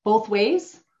both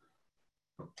ways?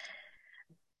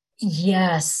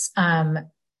 Yes, I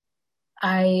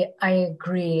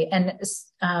agree. And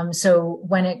so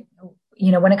when it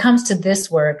comes to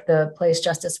this work, the place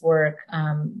justice work,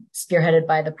 spearheaded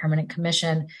by the Permanent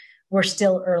Commission, we're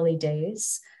still early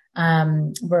days.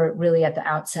 We're really at the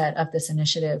outset of this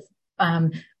initiative.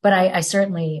 But I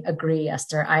certainly agree,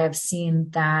 Esther. I have seen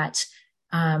that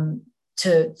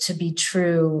to be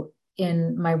true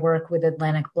in my work with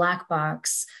Atlantic Black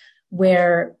Box,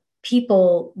 where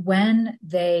people, when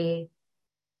they,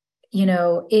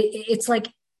 it's like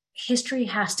history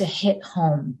has to hit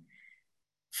home.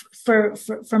 For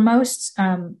most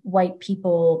white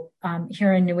people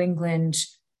here in New England,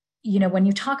 when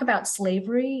you talk about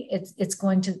slavery,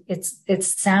 it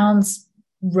sounds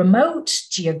remote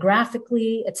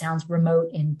geographically, it sounds remote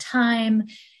in time,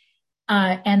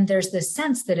 and there's this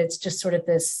sense that it's just sort of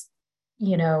this,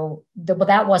 well,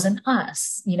 that wasn't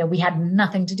us. We had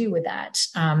nothing to do with that.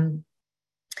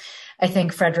 I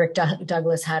think Frederick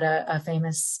Douglass had a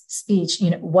famous speech,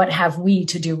 what have we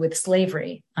to do with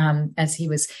slavery? As he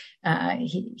was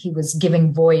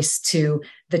giving voice to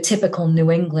the typical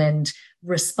New England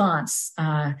response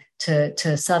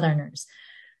to Southerners.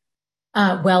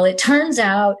 Well, it turns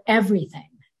out everything.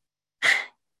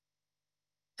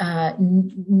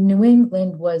 New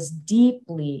England was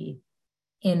deeply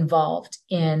involved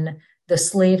in the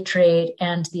slave trade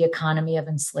and the economy of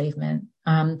enslavement.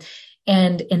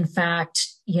 And in fact,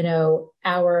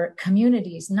 our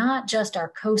communities, not just our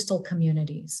coastal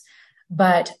communities,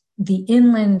 but the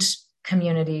inland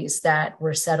communities that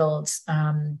were settled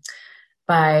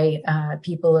by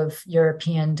people of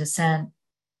European descent,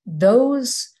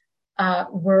 those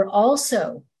were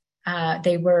also,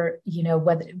 they were,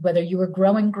 whether you were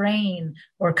growing grain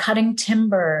or cutting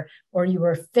timber, or you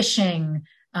were fishing,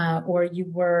 or you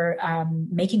were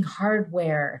making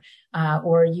hardware,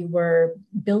 or you were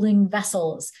building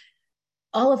vessels,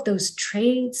 all of those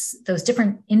trades, those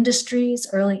different industries,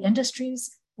 early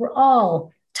industries, were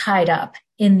all tied up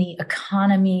in the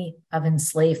economy of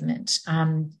enslavement,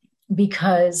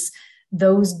 because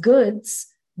those goods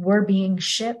were being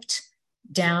shipped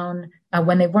down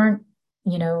when they weren't,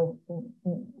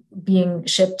 being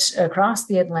shipped across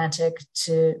the Atlantic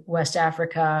to West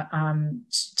Africa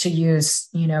to use,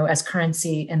 as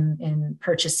currency in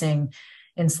purchasing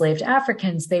enslaved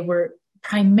Africans. They were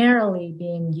primarily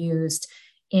being used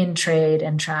in trade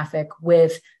and traffic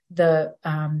with the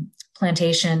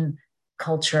plantation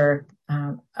culture,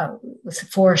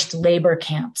 forced labor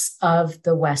camps of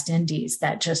the West Indies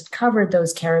that just covered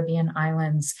those Caribbean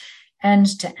islands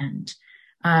end to end.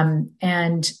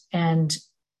 And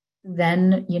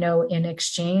then, in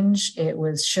exchange, it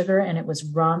was sugar and it was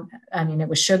rum. It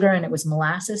was sugar and it was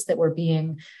molasses that were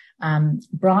being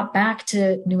brought back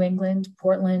to New England.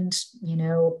 Portland,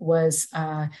 was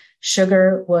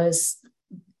sugar was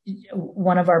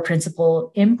one of our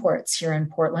principal imports here in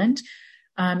Portland.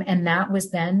 And that was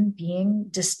then being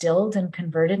distilled and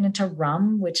converted into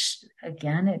rum, which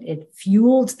again, it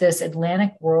fueled this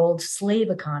Atlantic world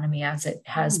slave economy as it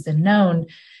has been known.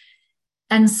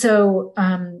 And so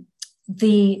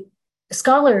the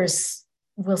scholars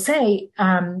will say,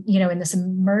 in this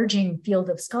emerging field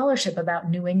of scholarship about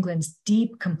New England's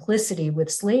deep complicity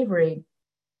with slavery,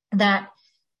 that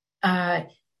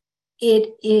it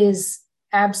is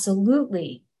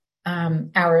absolutely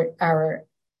our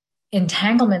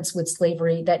entanglements with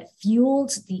slavery that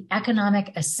fueled the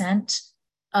economic ascent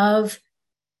of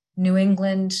New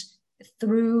England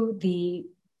through the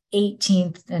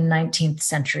 18th and 19th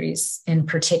centuries in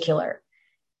particular.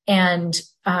 And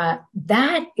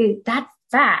that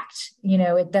fact,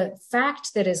 the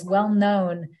fact that is well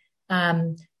known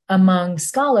among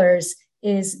scholars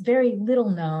is very little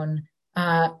known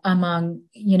among,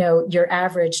 your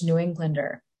average New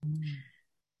Englander.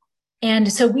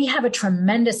 And so we have a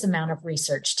tremendous amount of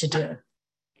research to do.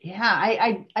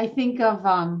 Yeah, I think of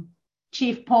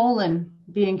Chief Poland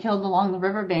being killed along the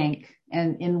riverbank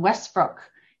and in Westbrook,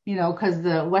 because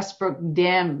the Westbrook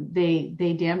Dam,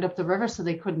 they dammed up the river so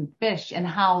they couldn't fish, and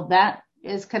how that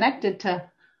is connected to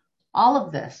all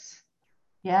of this.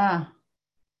 Yeah.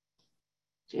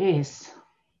 Jeez.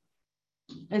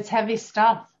 It's heavy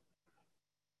stuff.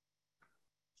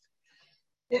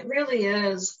 It really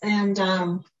is. And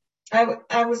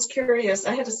I was curious.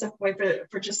 I had to step away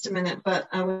for just a minute, but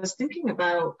I was thinking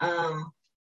about,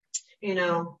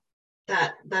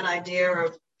 that idea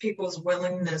of people's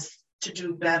willingness to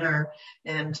do better.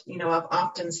 And, I've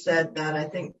often said that I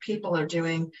think people are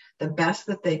doing the best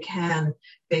that they can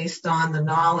based on the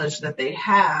knowledge that they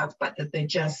have, but that they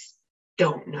just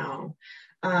don't know.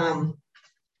 And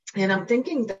I'm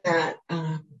thinking that,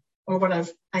 or what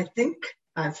I think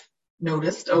I've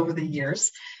noticed over the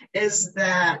years is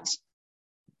that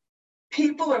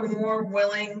people are more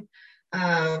willing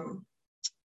to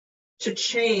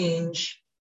change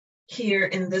here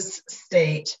in this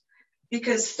state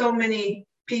because so many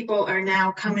people are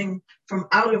now coming from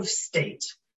out of state.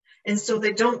 And so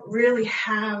they don't really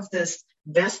have this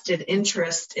vested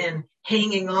interest in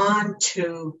hanging on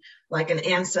to like an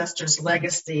ancestor's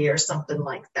legacy or something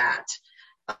like that.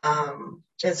 And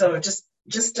so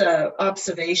just an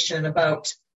observation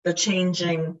about the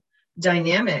changing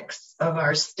dynamics of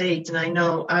our state. And I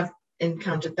know I've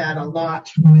encountered that a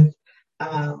lot with,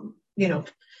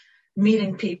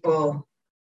 meeting people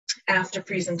after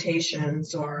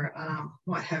presentations or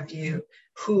what have you,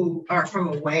 who are from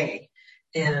away,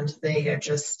 and they are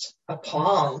just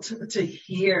appalled to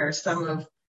hear some of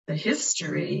the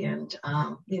history, and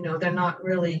they're not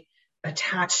really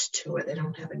attached to it. They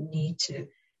don't have a need to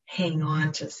hang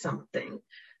on to something.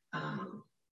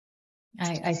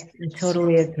 I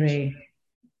totally agree.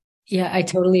 Yeah, I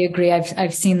totally agree.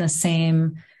 I've seen the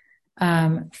same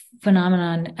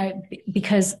phenomenon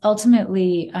because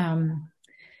ultimately, and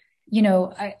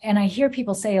I hear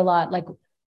people say a lot, like,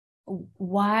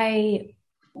 why,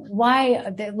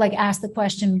 like, ask the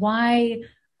question, why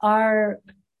are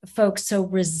folks so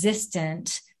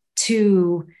resistant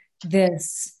to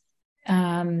this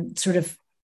sort of,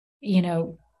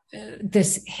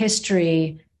 this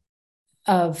history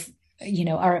of,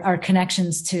 our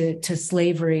connections to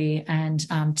slavery and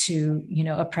to,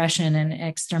 oppression and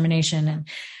extermination and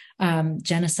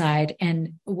genocide,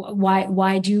 and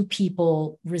why do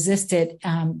people resist it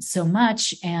so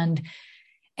much? And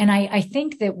I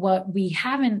think that what we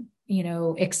haven't,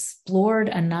 explored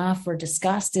enough or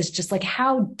discussed is just like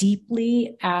how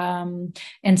deeply, and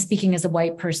speaking as a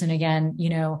white person again,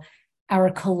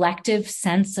 our collective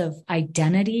sense of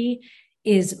identity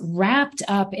is wrapped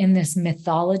up in this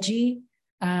mythology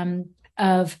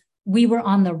of we were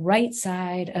on the right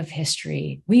side of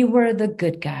history. We were the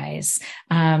good guys.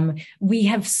 We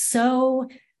have so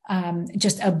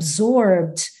just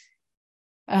absorbed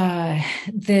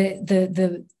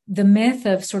myth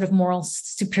of sort of moral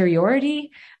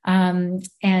superiority, and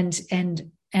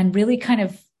really kind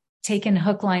of taken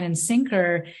hook, line, and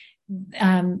sinker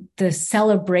the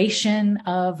celebration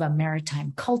of a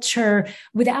maritime culture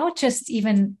without just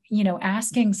even,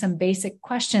 asking some basic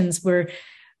questions. We're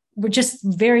just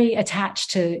very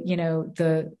attached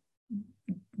to,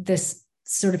 this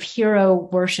sort of hero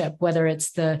worship, whether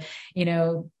it's the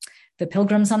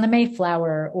Pilgrims on the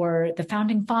Mayflower or the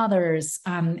Founding Fathers.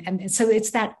 And so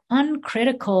it's that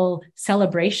uncritical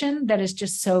celebration that is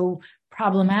just so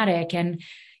problematic. And,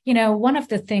 one of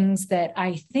the things that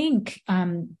I think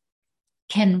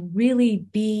can really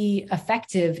be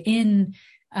effective in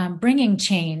bringing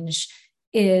change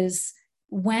is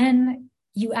when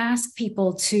you ask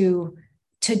people to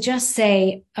just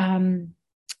say,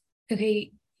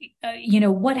 okay,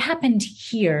 what happened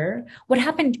here? What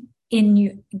happened in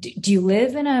you? Do you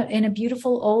live in a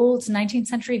beautiful old 19th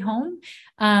century home?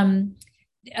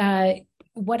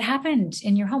 What happened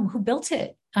in your home? Who built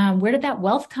it? Where did that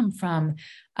wealth come from?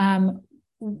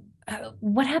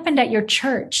 What happened at your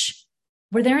church?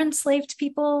 Were there enslaved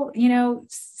people,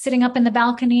 sitting up in the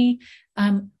balcony?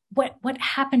 What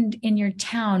happened in your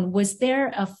town? Was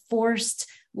there a forced,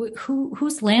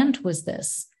 whose land was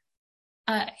this?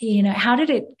 How did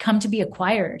it come to be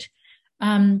acquired?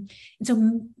 And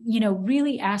so,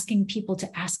 really asking people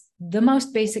to ask the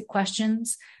most basic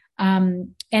questions,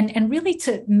 and really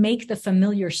to make the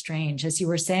familiar strange, as you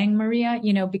were saying, Maria,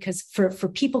 because for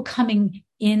people coming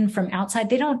in from outside,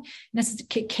 they don't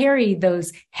necessarily carry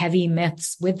those heavy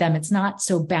myths with them. It's not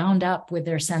so bound up with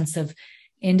their sense of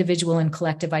individual and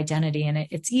collective identity. And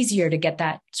it's easier to get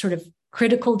that sort of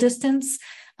critical distance.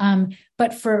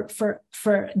 But for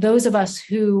those of us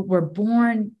who were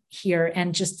born here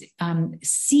and just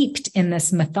seeped in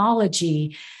this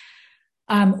mythology,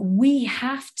 we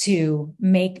have to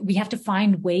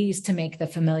find ways to make the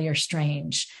familiar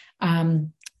strange,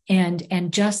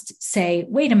 and just say,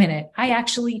 wait a minute, I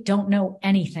actually don't know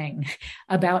anything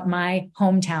about my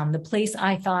hometown, the place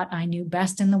I thought I knew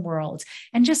best in the world,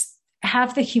 and just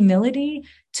have the humility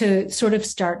to sort of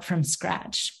start from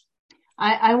scratch.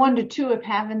 I wonder too if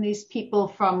having these people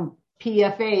from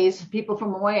PFAs, people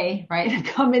from away, right,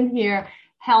 come in here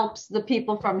helps the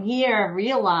people from here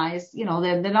realize, they're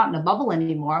not in a bubble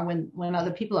anymore when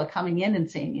other people are coming in and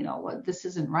saying, this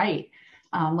isn't right.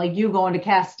 Like you going to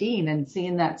Castine and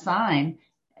seeing that sign.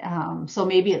 So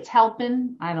maybe it's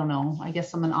helping. I don't know. I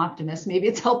guess I'm an optimist. Maybe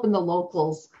it's helping the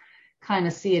locals kind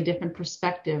of see a different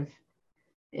perspective.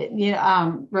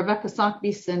 Rebecca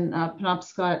Sockbeeson, a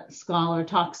Penobscot scholar,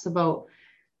 talks about,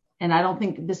 and I don't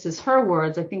think this is her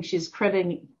words, I think she's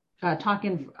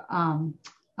talking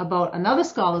about another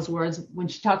scholar's words when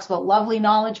she talks about lovely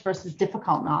knowledge versus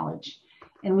difficult knowledge.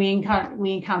 And we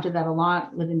encounter that a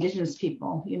lot with Indigenous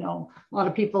people. A lot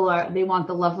of people they want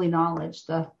the lovely knowledge,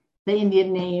 the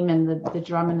Indian name and the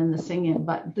drumming and the singing,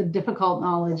 but the difficult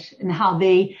knowledge and how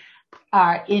they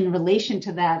are in relation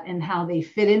to that and how they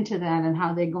fit into that and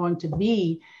how they're going to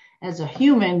be as a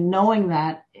human, knowing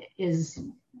that is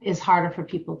harder for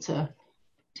people to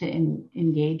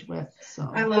engage with. So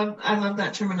I love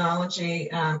that terminology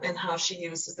and how she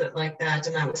uses it like that.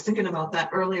 And I was thinking about that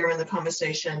earlier in the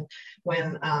conversation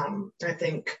when I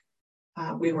think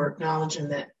we were acknowledging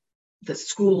that the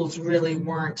schools really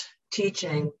weren't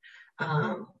teaching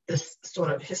this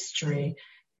sort of history,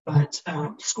 but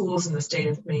schools in the state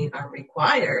of Maine are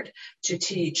required to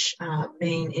teach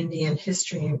Maine Indian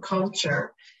history and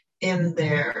culture in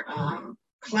their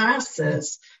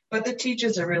classes, but the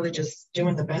teachers are really just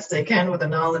doing the best they can with the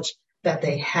knowledge that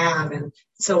they have. And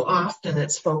so often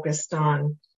it's focused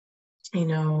on,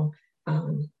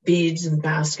 beads and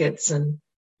baskets and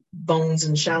bones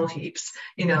and shell heaps,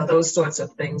 those sorts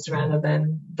of things, rather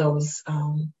than those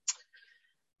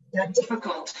that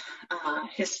difficult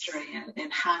history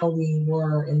and how we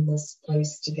were in this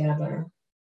place together.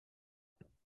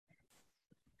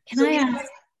 Can I ask?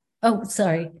 Oh,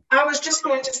 sorry. I was just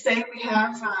going to say we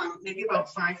have maybe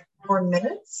about 5 more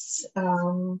minutes.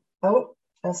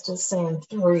 That's just saying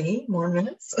 3 more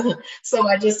minutes. So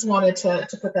I just wanted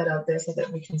to put that out there so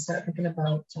that we can start thinking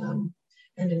about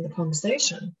ending the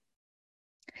conversation.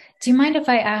 Do you mind if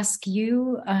I ask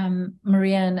you,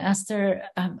 Maria and Esther,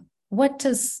 what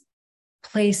does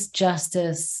place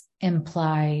justice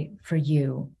imply for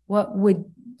you? What would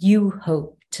you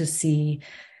hope to see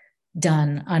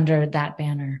done under that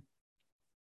banner?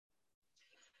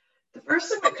 The first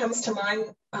thing that comes to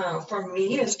mind for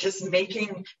me is just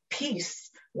making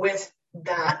peace with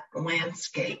that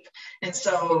landscape. And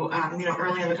so,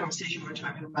 early in the conversation, we were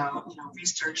talking about,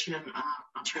 research and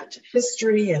alternative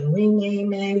history and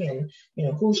renaming and,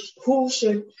 who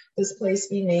should this place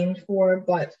be named for,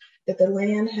 but that the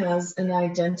land has an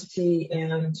identity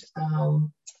and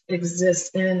exists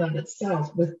in and of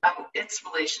itself without its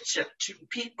relationship to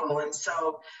people. And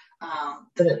so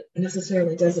that it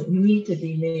necessarily doesn't need to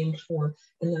be named for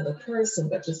another person,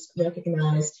 but just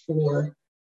recognized for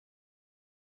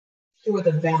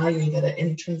the value that it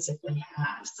intrinsically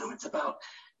has. So it's about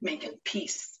making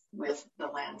peace with the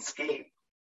landscape.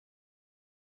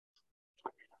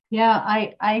 Yeah,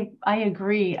 I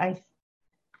agree. I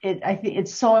think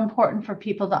it's so important for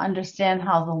people to understand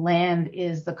how the land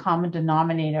is the common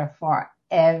denominator for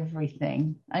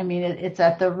everything. I mean, it's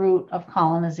at the root of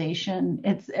colonization.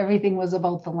 Everything was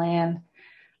about the land.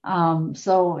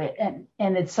 So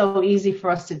it's so easy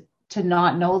for us to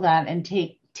not know that and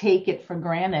take it for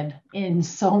granted in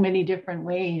so many different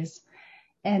ways,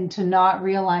 and to not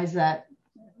realize that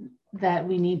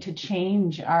we need to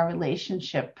change our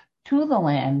relationship to the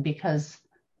land, because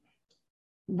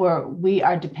we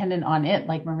are dependent on it.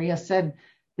 Like Maria said,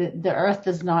 the earth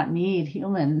does not need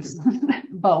humans,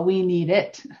 but we need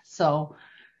it. So,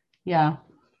 yeah.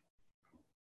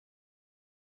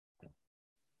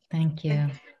 Thank you.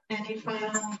 Any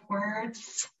final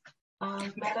words,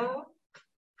 Meadow?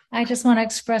 I just want to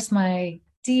express my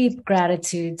deep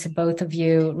gratitude to both of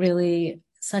you. Really,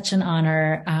 such an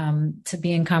honor to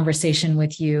be in conversation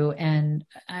with you, and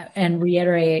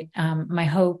reiterate my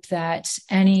hope that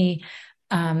any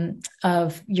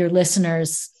of your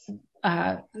listeners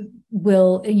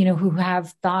will, who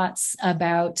have thoughts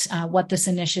about what this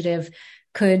initiative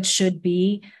should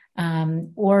be,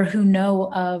 or who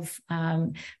know of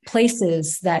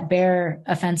places that bear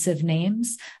offensive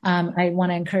names. I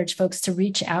want to encourage folks to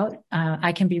reach out.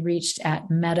 I can be reached at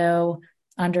meadow_Dibble.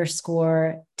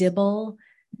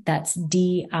 That's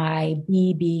DIBBLE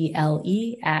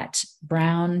at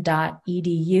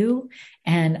brown.edu.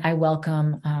 And I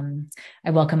welcome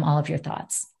all of your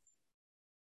thoughts.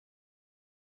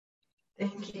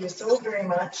 Thank you so very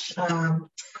much.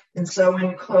 And so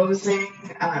in closing,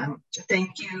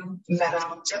 thank you,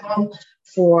 Meadow Dibble,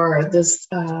 for this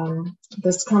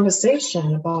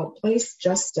conversation about place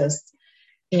justice.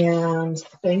 And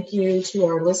thank you to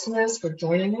our listeners for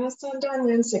joining us on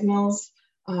Dawnland Signals.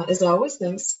 As always,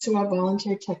 thanks to our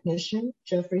volunteer technician,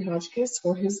 Jeffrey Hodgkiss,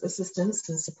 for his assistance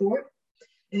and support.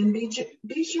 And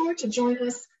be sure to join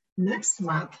us next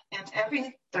month and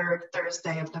every third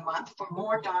Thursday of the month for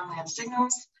more Dawnland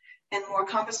Signals and more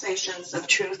conversations of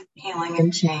truth, healing,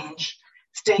 and change.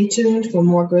 Stay tuned for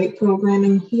more great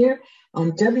programming here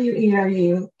on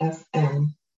WERU-FM.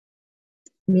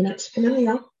 Minut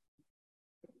Knamiel.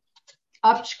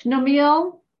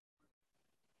 Upchknomiel.